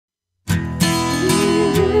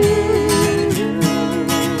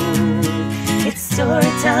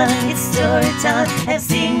time and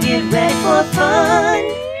sing, get ready for fun.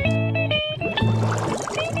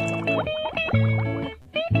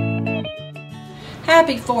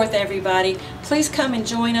 Happy 4th, everybody. Please come and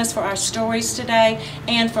join us for our stories today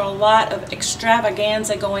and for a lot of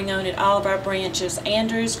extravaganza going on at all of our branches,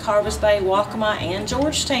 Andrews, Carver's Bay, Waccamaw, and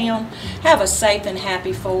Georgetown. Have a safe and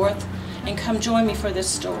happy 4th, and come join me for this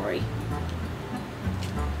story.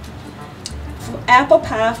 Apple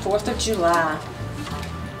Pie 4th of July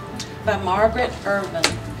by Margaret Irvin.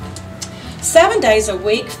 7 days a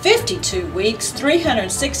week, 52 weeks,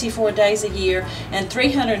 364 days a year, and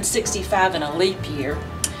 365 in a leap year.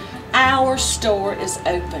 Our store is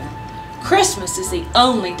open. Christmas is the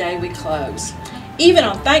only day we close. Even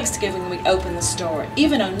on Thanksgiving we open the store.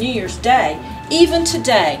 Even on New Year's Day. Even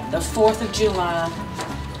today, the 4th of July.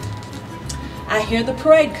 I hear the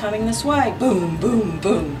parade coming this way. Boom, boom,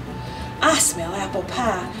 boom. I smell apple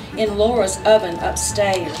pie in Laura's oven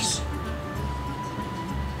upstairs.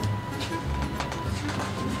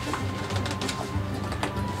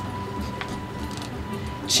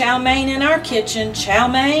 Chow mein in our kitchen. Chow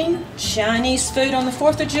mein? Chinese food on the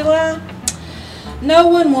 4th of July? No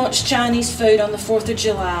one wants Chinese food on the 4th of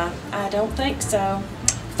July. I don't think so.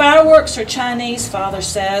 Fireworks are Chinese, Father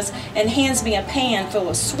says, and hands me a pan full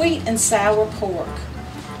of sweet and sour pork.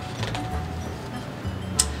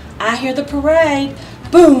 I hear the parade.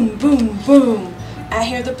 Boom, boom, boom. I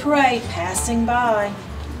hear the parade passing by.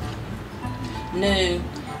 Noon,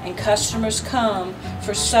 and customers come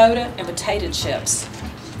for soda and potato chips.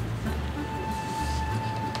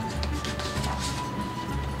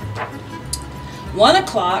 1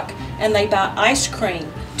 o'clock, and they buy ice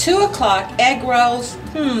cream. 2 o'clock, egg rolls.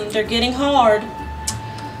 They're getting hard.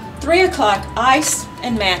 3 o'clock, ice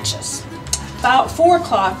and matches. About 4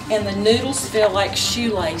 o'clock, and the noodles feel like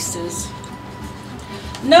shoelaces.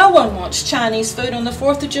 No one wants Chinese food on the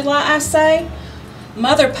 4th of July, I say.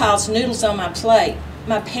 Mother piles noodles on my plate.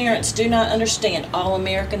 My parents do not understand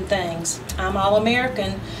all-American things. I'm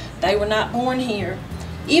all-American. They were not born here.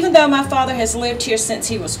 Even though my father has lived here since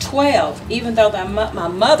he was 12, even though my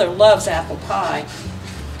mother loves apple pie,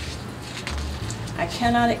 I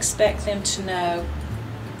cannot expect them to know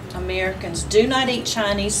Americans do not eat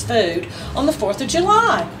Chinese food on the 4th of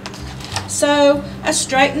July. So I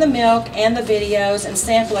straighten the milk and the videos and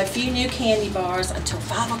sample a few new candy bars until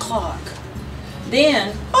 5 o'clock.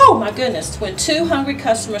 Then, oh my goodness, when 2 hungry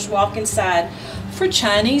customers walk inside for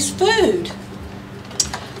Chinese food,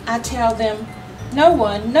 I tell them, no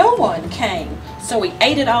one came, so we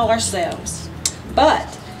ate it all ourselves.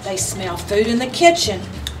 But they smell food in the kitchen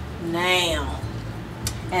now.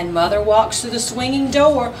 And Mother walks through the swinging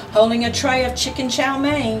door holding a tray of chicken chow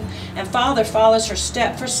mein, and Father follows her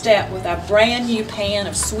step for step with a brand new pan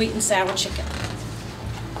of sweet and sour chicken.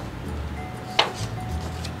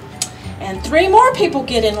 And 3 more people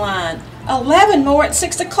get in line. 11 more at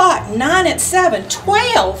 6 o'clock, 9 at 7,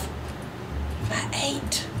 12 by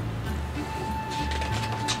 8.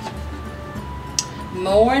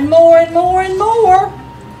 More and more and more and more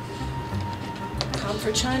come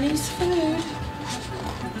for Chinese food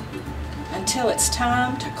until it's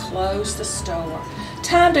time to close the store.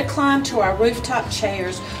 Time to climb to our rooftop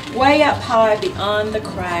chairs way up high beyond the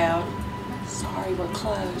crowd. Sorry, we're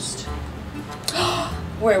closed.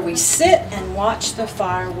 Where we sit and watch the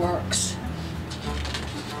fireworks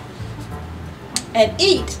and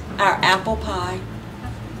eat our apple pie.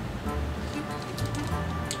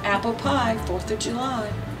 Apple pie, 4th of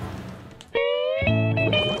July.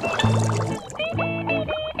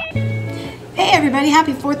 Hey everybody,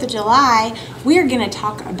 happy 4th of July. We are going to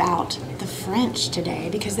talk about the French today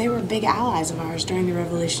because they were big allies of ours during the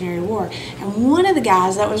Revolutionary War. And one of the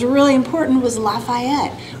guys that was really important was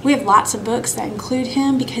Lafayette. We have lots of books that include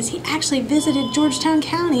him because he actually visited Georgetown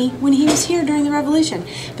County when he was here during the Revolution.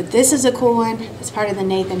 But this is a cool one. It's part of the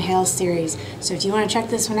Nathan Hale series. So if you want to check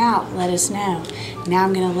this one out, let us know. Now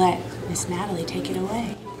I'm going to let Miss Natalie take it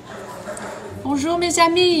away. Bonjour mes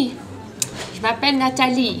amis. Je m'appelle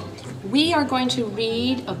Nathalie. We are going to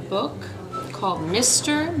read a book called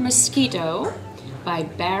Mr. Mosquito by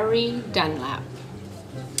Barry Dunlap.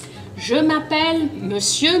 Je m'appelle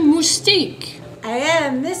Monsieur Moustique. I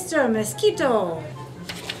am Mr. Mosquito.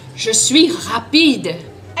 Je suis rapide.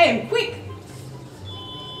 I am quick.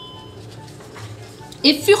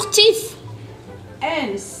 Et furtif.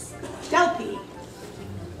 And stealthy.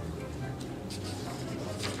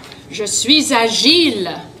 Je suis agile.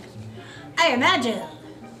 I am agile.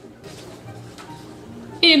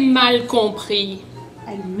 Et mal compris.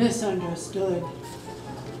 And misunderstood.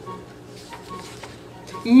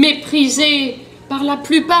 Méprisé par la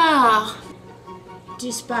plupart.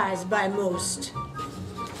 Despised by most.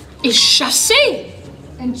 et chasser.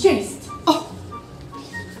 And chased. Oh.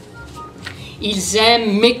 Ils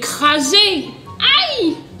aiment m'écraser.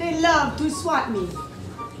 Aïe! They love to swat me.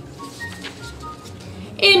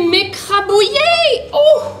 Et m'écrabouiller.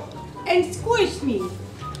 Oh! And squish me.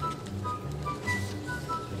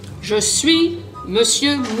 Je suis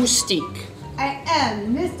Monsieur Moustique. I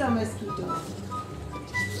am Mr. Mosquito.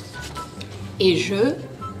 Et je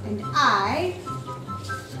And I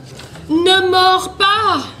ne mords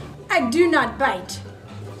pas. do not bite.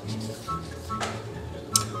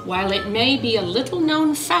 While it may be a little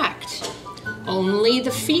known fact, only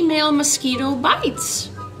the female mosquito bites.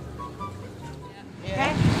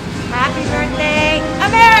 Okay. Happy birthday,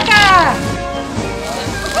 America!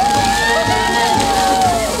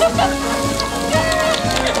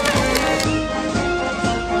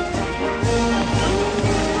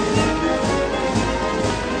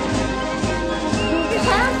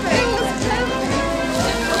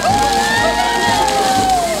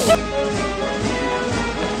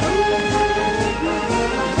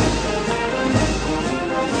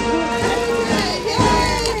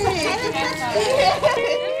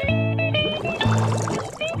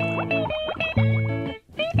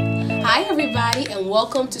 Hi everybody and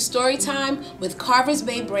welcome to Storytime with Carver's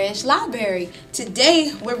Bay Branch Library.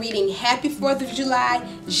 Today we're reading Happy 4th of July,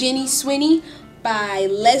 Jenny Sweeney by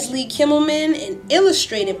Leslie Kimmelman and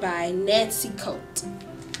illustrated by Nancy Coate.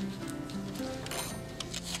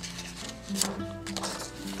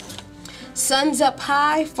 Sun's up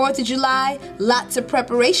high, 4th of July, lots of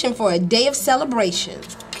preparation for a day of celebration.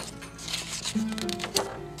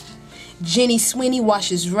 Jenny Sweeney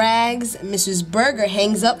washes rags, Mrs. Berger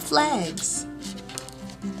hangs up flags.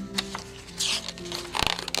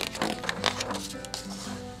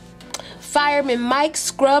 Fireman Mike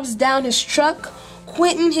scrubs down his truck,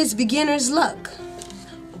 Quentin his beginner's luck.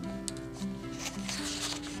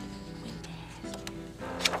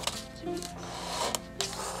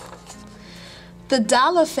 The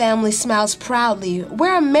Dollar family smiles proudly.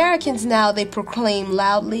 We're Americans now, they proclaim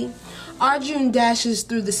loudly. Arjun dashes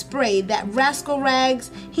through the spray. That rascal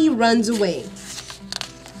Rags, he runs away.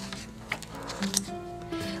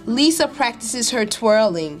 Lisa practices her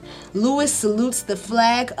twirling. Louis salutes the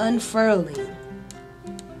flag unfurling.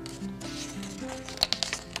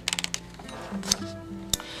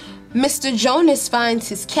 Mr. Jonas finds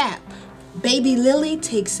his cap. Baby Lily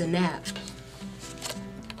takes a nap.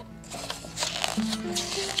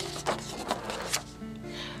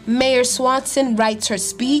 Mayor Swanson writes her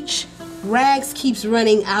speech. Rags keeps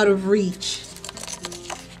running out of reach.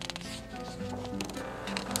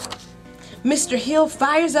 Mr. Hill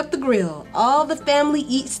fires up the grill. All the family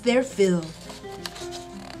eats their fill.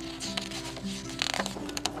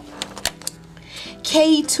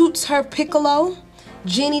 Kay toots her piccolo.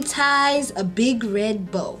 Jenny ties a big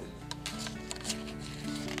red bow.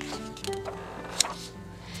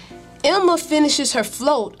 Emma finishes her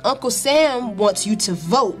float. Uncle Sam wants you to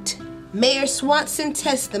vote. Mayor Swanson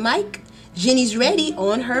tests the mic. Jenny's ready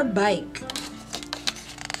on her bike.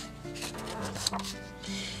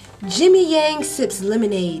 Jimmy Yang sips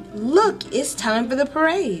lemonade. Look, it's time for the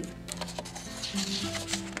parade.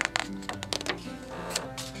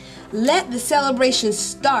 Let the celebration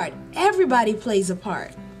start. Everybody plays a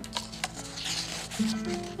part.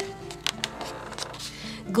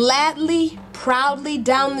 Gladly, proudly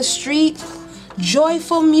down the street,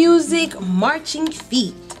 joyful music, marching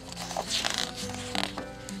feet.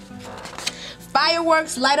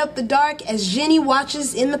 Fireworks light up the dark as Jenny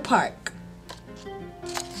watches in the park.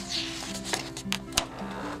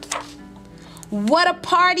 What a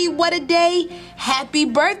party, what a day. Happy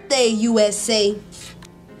birthday, USA.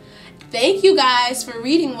 Thank you guys for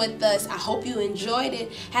reading with us. I hope you enjoyed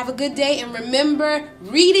it. Have a good day and remember,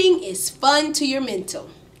 reading is fun to your mental.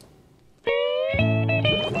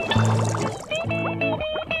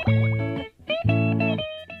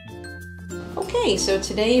 Okay, so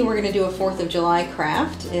today we're going to do a 4th of July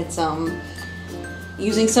craft. It's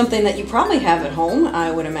using something that you probably have at home, I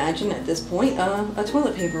would imagine at this point, a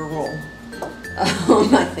toilet paper roll.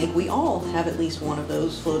 I think we all have at least one of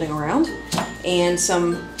those floating around. And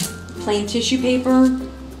some plain tissue paper,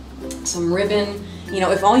 some ribbon. You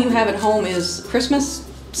know, if all you have at home is Christmas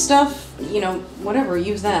stuff, you know, whatever,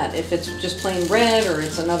 use that. If it's just plain red or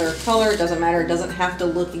it's another color, it doesn't matter. It doesn't have to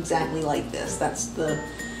look exactly like this. That's the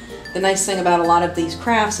nice thing about a lot of these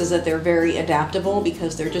crafts is that they're very adaptable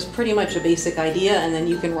because they're just pretty much a basic idea and then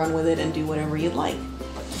you can run with it and do whatever you'd like.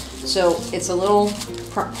 So it's a little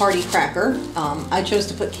party cracker. I chose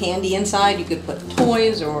to put candy inside. You could put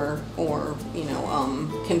toys or you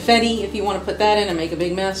know, confetti if you want to put that in and make a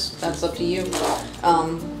big mess. That's up to you.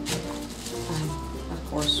 I, of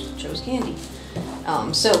course, chose candy.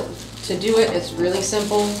 So to do it, it's really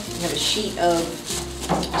simple. You have a sheet of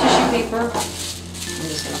tissue paper. I'm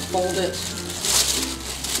just going to fold it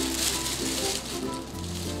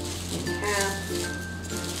in half,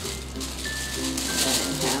 and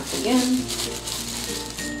in half again.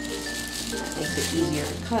 That makes it easier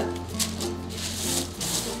to cut.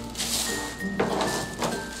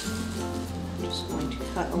 I'm just going to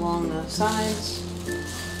cut along the sides.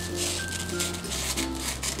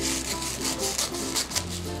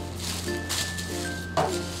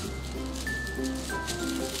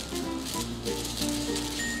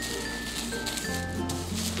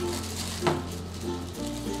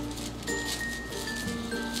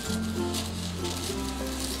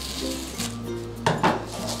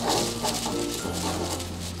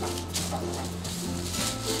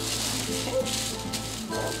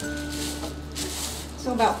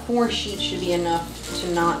 So about 4 sheets should be enough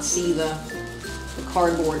to not see the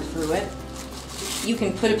cardboard through it. You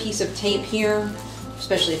can put a piece of tape here,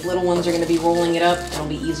 especially if little ones are going to be rolling it up. It'll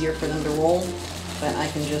be easier for them to roll, but I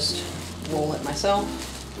can just roll it myself.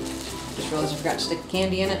 Just realized I forgot to stick the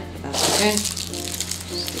candy in it, but that's okay.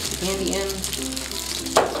 Stick the candy in.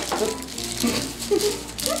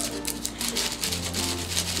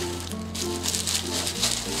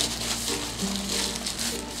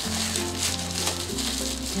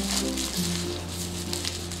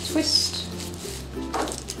 Twist.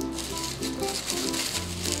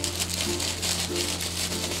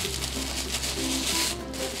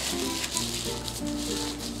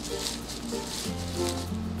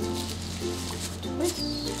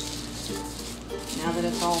 Now that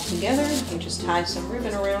it's all together, you can just tie some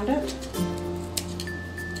ribbon around it.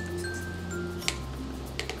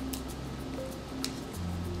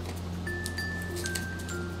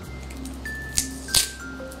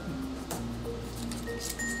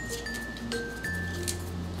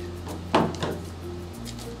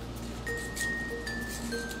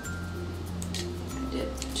 I did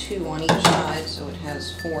 2 on each side, so it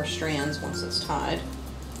has 4 strands once it's tied.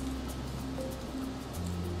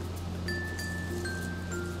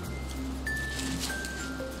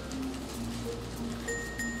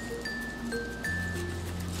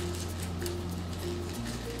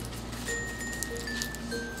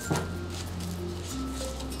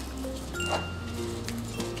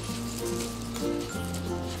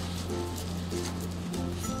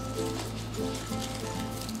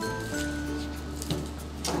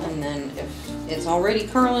 And then if it's already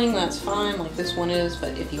curling, that's fine, like this one is,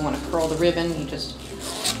 but if you want to curl the ribbon, you just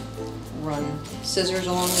run scissors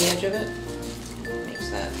along the edge of it. It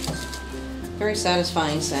makes that very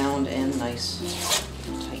satisfying sound and nice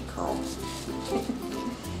tight curl.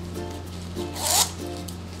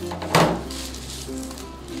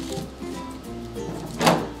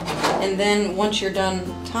 And then once you're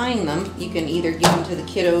done tying them, you can either give them to the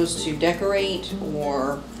kiddos to decorate,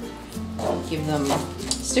 or give them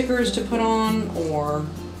stickers to put on, or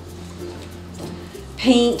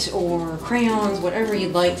paint or crayons, whatever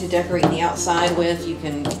you'd like to decorate the outside with. You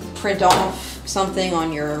can print off something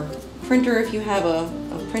on your printer if you have a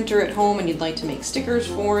printer at home and you'd like to make stickers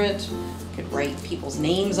for it. You could write people's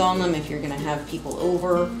names on them if you're going to have people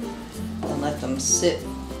over, and let them sit,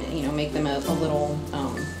 you know, make them a little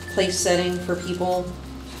place setting for people.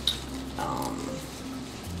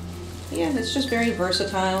 Yeah, it's just very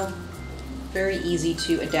versatile, very easy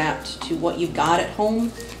to adapt to what you've got at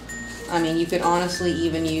home. I mean, you could honestly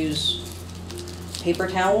even use paper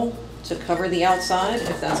towel to cover the outside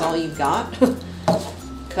if that's all you've got.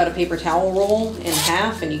 Cut a paper towel roll in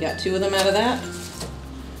half and you got 2 of them out of that.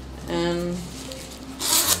 And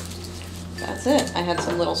that's it. I had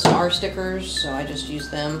some little star stickers, so I just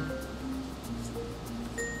used them.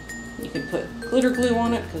 You could put glitter glue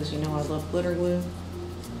on it, because you know I love glitter glue.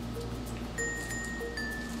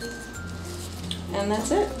 And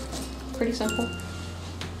that's it. Pretty simple.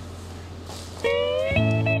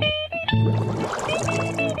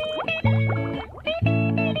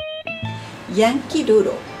 Yankee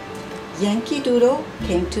Doodle. Yankee Doodle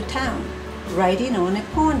came to town, riding on a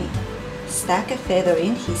pony, stuck a feather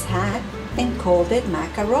in his hat, and called it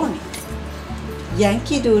macaroni.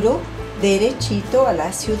 Yankee Doodle derechito a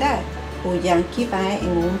la ciudad. Un yankee va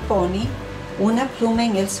en un pony, una pluma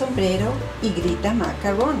en el sombrero y grita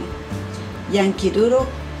macaroni. Yankee Doodle,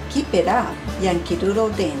 keep it up, Yankee Doodle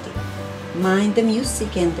dandy. Mind the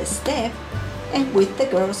music and the step, and with the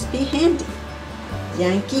girls be handy.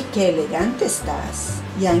 Yankee, qué elegante estás,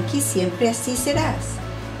 Yankee, siempre así serás.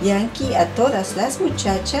 Yankee, a todas las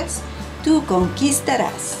muchachas, tú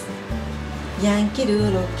conquistarás. Yankee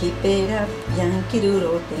Doodle, keep it up, Yankee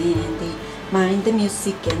Doodle dandy. Mind the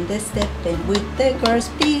music and the step, and with the girls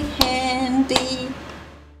be handy.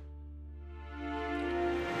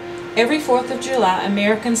 Every 4th of July,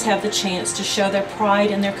 Americans have the chance to show their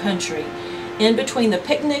pride in their country. In between the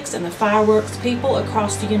picnics and the fireworks, people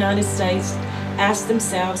across the United States ask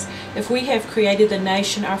themselves if we have created the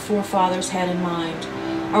nation our forefathers had in mind.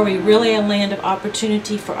 Are we really a land of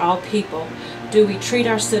opportunity for all people? Do we treat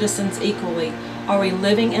our citizens equally? Are we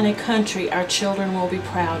living in a country our children will be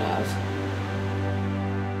proud of?